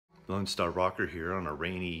LoneStarRocker here on a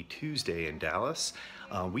rainy Tuesday in Dallas.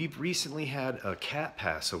 We've recently had a cat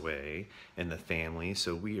pass away in the family,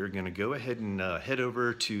 so we are going to go ahead and head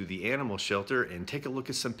over to the animal shelter and take a look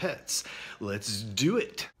at some pets. Let's do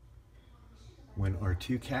it! When our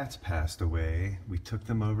two cats passed away, we took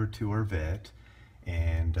them over to our vet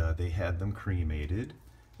and they had them cremated,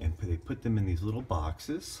 and they put them in these little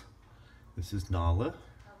boxes. This is Nala,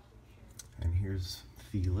 and here's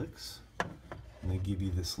Felix. And they give you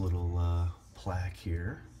this little plaque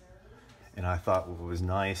here. And I thought what was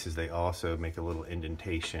nice is they also make a little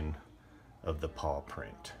indentation of the paw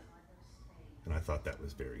print. And I thought that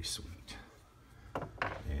was very sweet.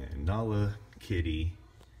 And Nala Kitty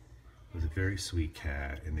was a very sweet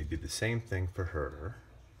cat, and they did the same thing for her.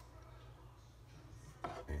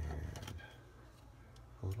 And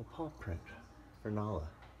a little paw print for Nala.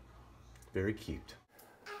 Very cute.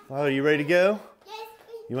 Well, are you ready to go?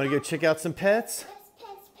 You want to go check out some pets?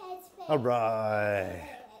 Pets. All right.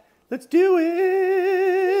 Let's do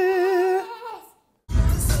it.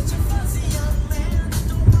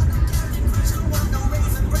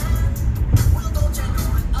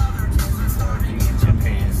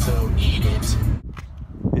 So eat it.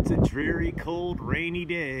 It's a dreary, cold, rainy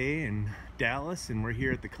day in Dallas, and we're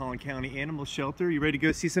here at the Collin County Animal Shelter. You ready to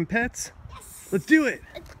go see some pets? Yes. Let's do it.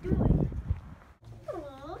 Let's do it.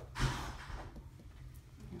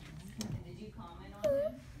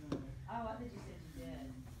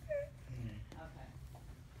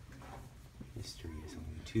 Mystery is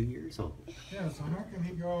only 2 years old. Yeah, so how can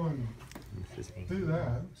he go and do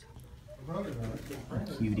that?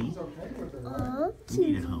 Cutie. He's okay with it, right? Oh,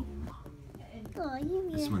 Need a home. Oh,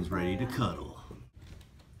 This one's ready to cuddle.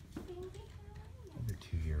 Another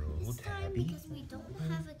 2-year-old Tabby. Because we don't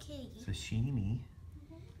have a kitty. Sashimi.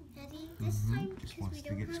 Daddy, this time Just because wants we to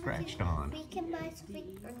don't get have scratched a kitty, on. we can buy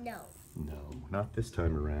something or no? No, not this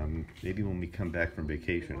time around. Maybe when we come back from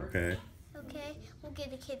vacation, okay? Okay, we'll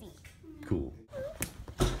get a kitty. Cool.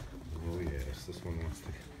 Oh yes, this one wants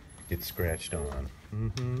to get scratched on.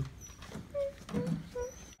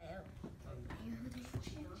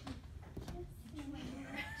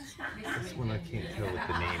 This one I can't tell what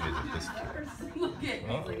the name is at this point. Look at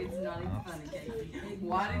me, like it's not even funny, Casey.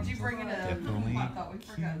 Why did you bring it up? Definitely I thought we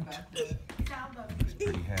forgot about it. He's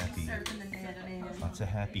pretty happy. Surfing the net and Lots of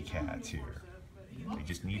happy cats here. They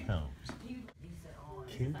just need homes.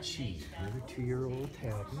 Kimchi, another 2-year-old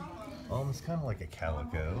tabby. Almost kind of like a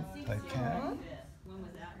calico type cat.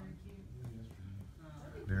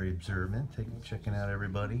 Very observant, checking out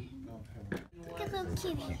everybody. Look at those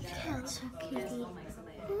kitty. Cats are kitty.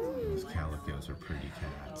 Those calicos are pretty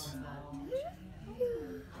cats.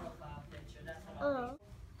 Oh.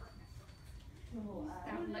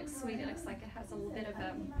 That one looks sweet. It looks like it has a little bit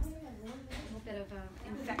of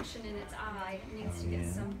infection in its eye. It needs to get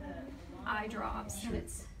some eye drops. And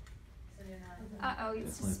it's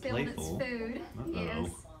it's Definitely spilled playful. its food. Yes.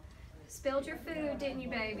 Spilled your food, didn't you,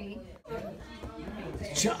 baby?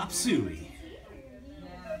 Chop suey.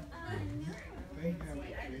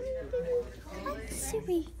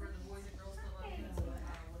 Siri.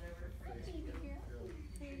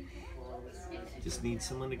 Just need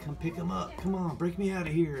someone to come pick him up. Come on, break me out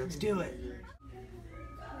of here. Let's do it.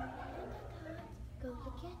 Go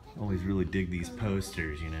look at that. Always really dig these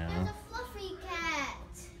posters, you know. There's a fluffy cat.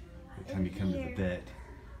 Every time you come to the vet,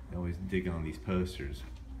 I always dig on these posters.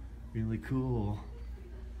 Really cool.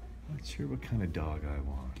 Not sure what kind of dog I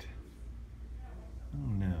want.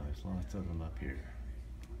 Oh no, there's lots of them up here.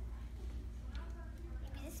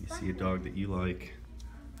 You see a dog that you like?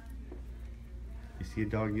 You see a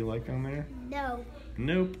dog you like on there? No.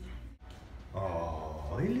 Nope.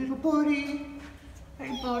 Oh, hey little buddy.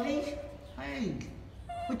 Hey buddy. Hey,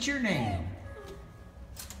 what's your name?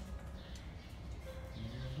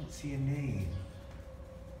 I don't see a name.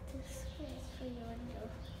 This is for your window.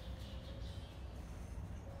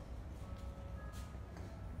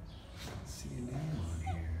 See a name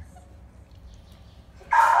on here.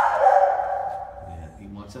 Yeah, he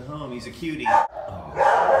wants a home. He's a cutie. Oh, look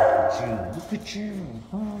at you. Look at you.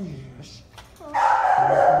 Oh, yes.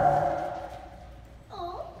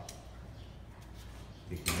 Oh.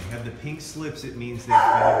 If they have the pink slips, it means they've been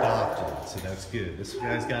adopted. So that's good. This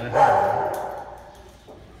guy's got a home.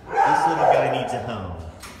 This little guy needs a home.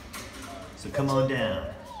 So come on down.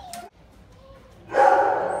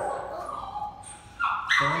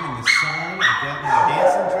 Fun in the sun. I've got my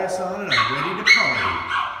dancing dress on and I'm ready to party.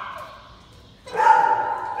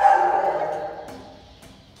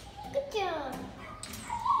 Good job.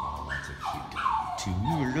 Oh, that's a cute dog too.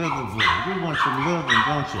 You're lovable. You want some loving,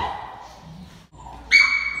 don't you?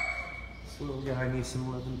 This little guy needs some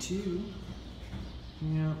loving too.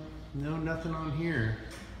 Yeah. No, nothing on here.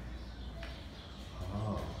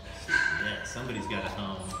 Oh, yeah, somebody's got a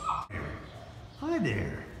home. Hi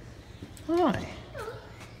there. Hi.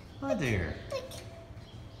 Hi there.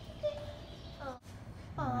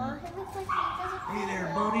 Aw, it looks like he doesn't. Hey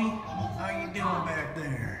there, buddy. How you doing back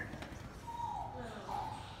there?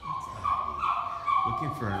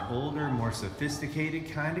 Looking for an older, more sophisticated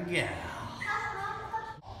kind of gal.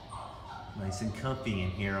 Nice and comfy in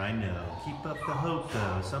here, I know. Keep up the hope,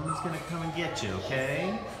 though. Someone's gonna come and get you,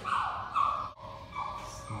 okay?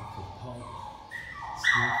 Sniffle Pulse.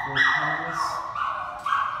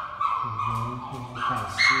 Kind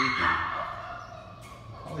of sleepy.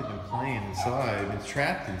 Probably been playing inside. Been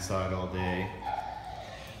trapped inside all day.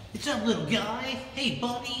 What's up, little guy? Hey,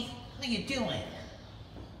 buddy. How you doing?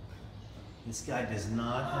 This guy does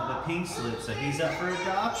not have a pink slip, so he's up for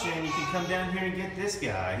adoption. You can come down here and get this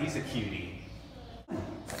guy. He's a cutie.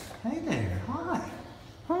 Hey there. Hi.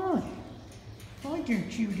 Hi. Hi there,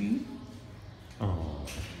 cutie. Oh.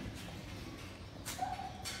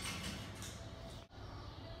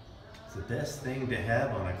 It's the best thing to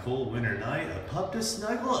have on a cold winter night, a pup to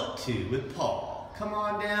snuggle up to with Paul. Come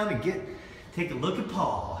on down and take a look at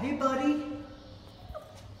Paul. Hey, buddy.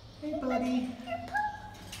 Hey, buddy.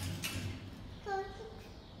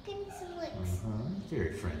 Give me some licks.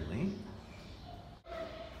 Very friendly.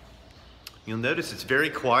 You'll notice it's very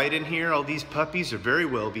quiet in here. All these puppies are very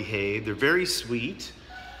well behaved. They're very sweet.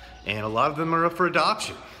 And a lot of them are up for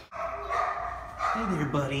adoption. Hey there,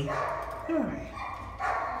 buddy. Hi.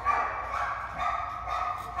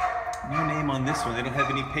 No name on this one. They don't have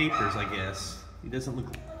any papers, I guess. He doesn't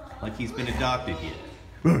look like he's been adopted yet.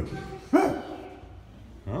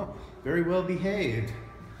 Oh, very well behaved.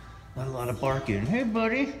 Not a lot of barking. Hey,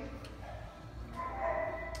 buddy.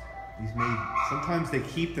 Sometimes they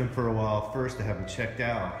keep them for a while first to have them checked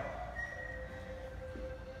out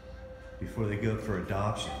before they go for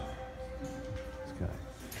adoption.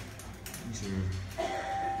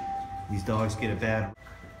 These dogs get a bad.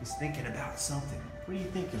 He's thinking about something. What are you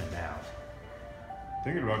thinking about?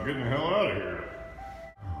 Thinking about getting the hell out of here.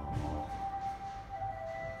 Oh.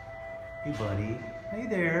 Hey, buddy. Hey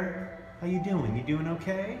there. How you doing? You doing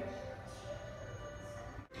okay?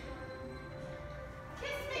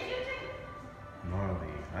 Marley,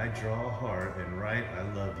 I draw a heart and write I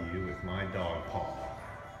love you with my dog paw.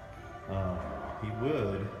 Oh, he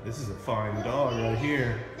would. This is a fine dog right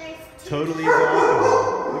here. Totally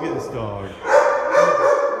adoptable. Look at this dog.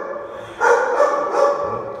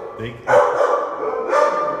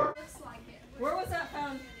 Where was that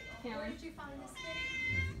found, Cameron? Where did you find this kitty?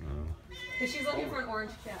 Because she's looking for an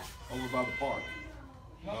orange cat. Over by the park.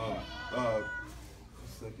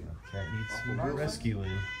 Second. Cat needs some more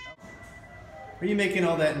rescuing. Are you making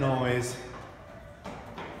all that noise?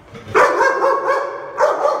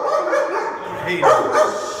 Hey.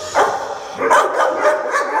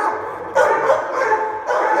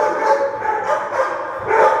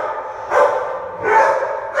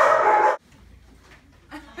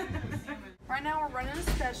 Right now we're running a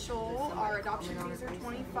special. Our adoption fees are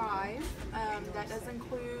 $25. That does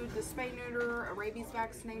include the spay neuter, a rabies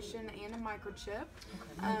vaccination, and a microchip.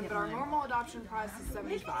 But our normal adoption price is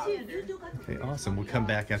 $75. Okay, awesome. We'll come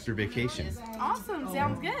back after vacation. Awesome,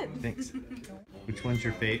 sounds good. Thanks. Which one's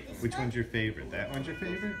your favorite? That one's your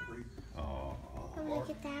favorite? Oh. Look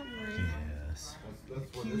at that one. Yes.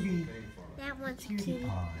 Cutie. That one's cute.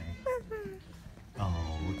 Pie.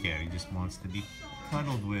 Oh, look at it. He just wants to be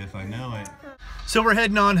cuddled with. I know it. So we're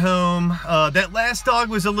heading on home. That last dog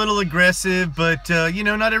was a little aggressive, but you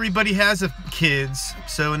know, not everybody has kids,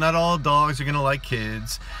 so not all dogs are gonna like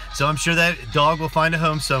kids. So I'm sure that dog will find a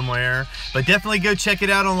home somewhere. But definitely go check it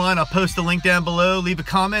out online. I'll post a link down below. Leave a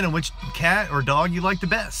comment on which cat or dog you like the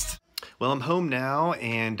best. Well, I'm home now,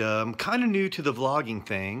 and I'm kind of new to the vlogging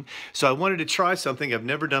thing, so I wanted to try something I've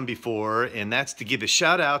never done before, and that's to give a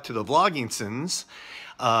shout out to the Vloginsons,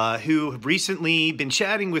 who have recently been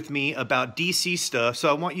chatting with me about DC stuff,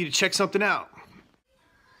 so I want you to check something out.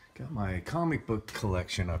 Got my comic book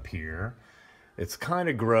collection up here. It's kind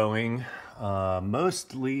of growing.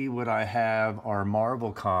 Mostly what I have are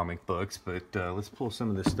Marvel comic books, but let's pull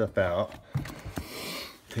some of this stuff out.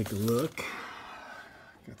 Take a look.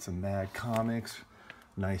 Got some Mad Comics.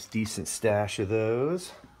 Nice, decent stash of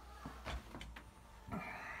those. And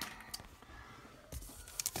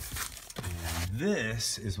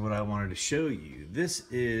this is what I wanted to show you. This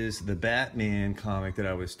is the Batman comic that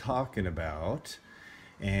I was talking about.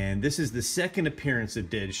 And this is the second appearance of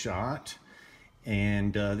Deadshot.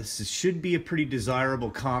 And should be a pretty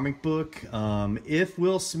desirable comic book. If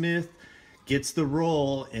Will Smith gets the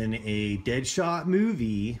role in a Deadshot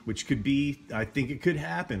movie, which could be, I think it could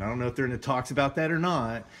happen. I don't know if they're in the talks about that or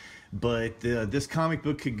not, but this comic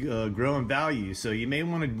book could grow in value. So you may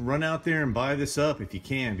want to run out there and buy this up if you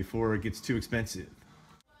can before it gets too expensive.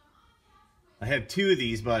 I have 2 of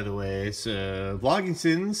these, by the way, so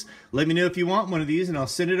Vloginsons, let me know if you want one of these and I'll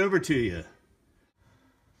send it over to you.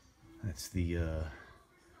 That's the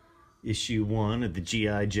issue 1 of the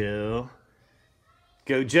G.I. Joe.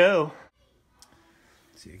 Go Joe!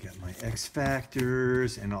 See, I got my X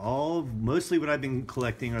Factors and mostly what I've been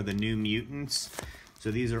collecting are the New Mutants.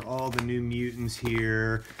 So these are all the New Mutants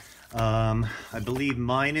here. I believe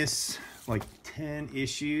minus like 10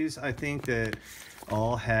 issues, I think, that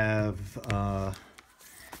all have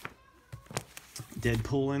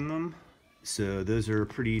Deadpool in them. So those are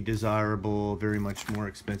pretty desirable, very much more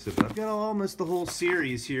expensive. But I've got almost the whole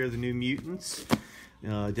series here, the New Mutants.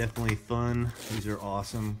 Definitely fun. These are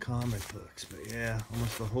awesome comic books. But yeah,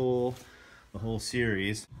 almost the whole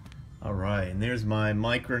series. All right, and there's my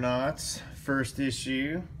Micronauts first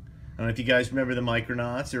issue. I don't know if you guys remember the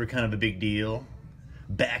Micronauts. They were kind of a big deal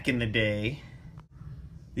back in the day.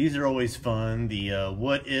 These are always fun. The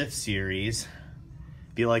What If series.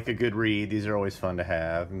 If you like a good read, these are always fun to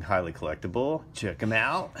have and highly collectible. Check them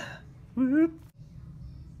out. Whoop.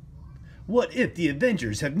 What if the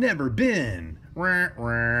Avengers have never been?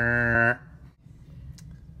 I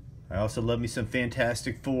also love me some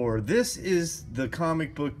Fantastic Four. This is the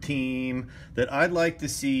comic book team that I'd like to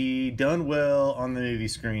see done well on the movie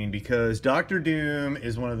screen, because Dr. Doom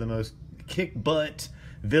is one of the most kick-butt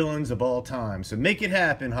villains of all time. So make it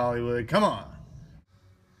happen, Hollywood. Come on.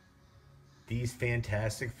 These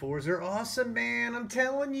Fantastic Fours are awesome, man. I'm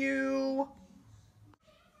telling you.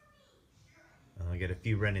 I got a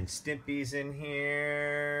few Ren and Stimpies in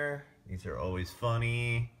here. These are always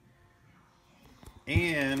funny.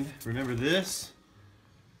 And remember this?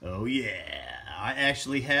 Oh yeah, I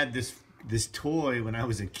actually had this toy when I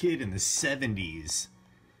was a kid in the 70s.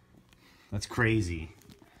 That's crazy.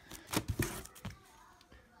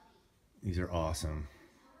 These are awesome.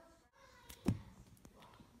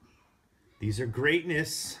 These are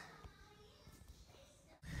greatness.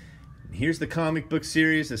 Here's the comic book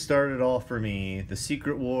series that started it all for me, The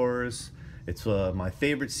Secret Wars. It's my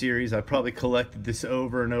favorite series. I probably collected this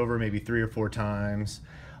over and over, maybe 3 or 4 times.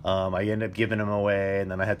 I ended up giving them away,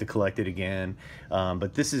 and then I had to collect it again.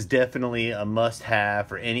 But this is definitely a must-have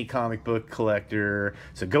for any comic book collector.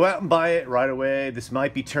 So go out and buy it right away. This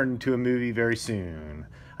might be turned into a movie very soon.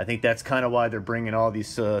 I think that's kind of why they're bringing all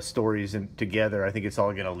these stories together. I think it's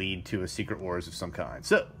all going to lead to a Secret Wars of some kind.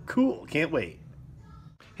 So, cool. Can't wait.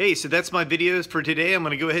 Hey, so that's my videos for today. I'm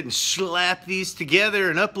going to go ahead and slap these together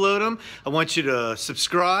and upload them. I want you to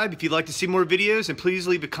subscribe if you'd like to see more videos, and please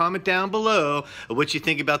leave a comment down below of what you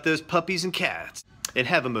think about those puppies and cats. And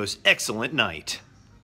have a most excellent night.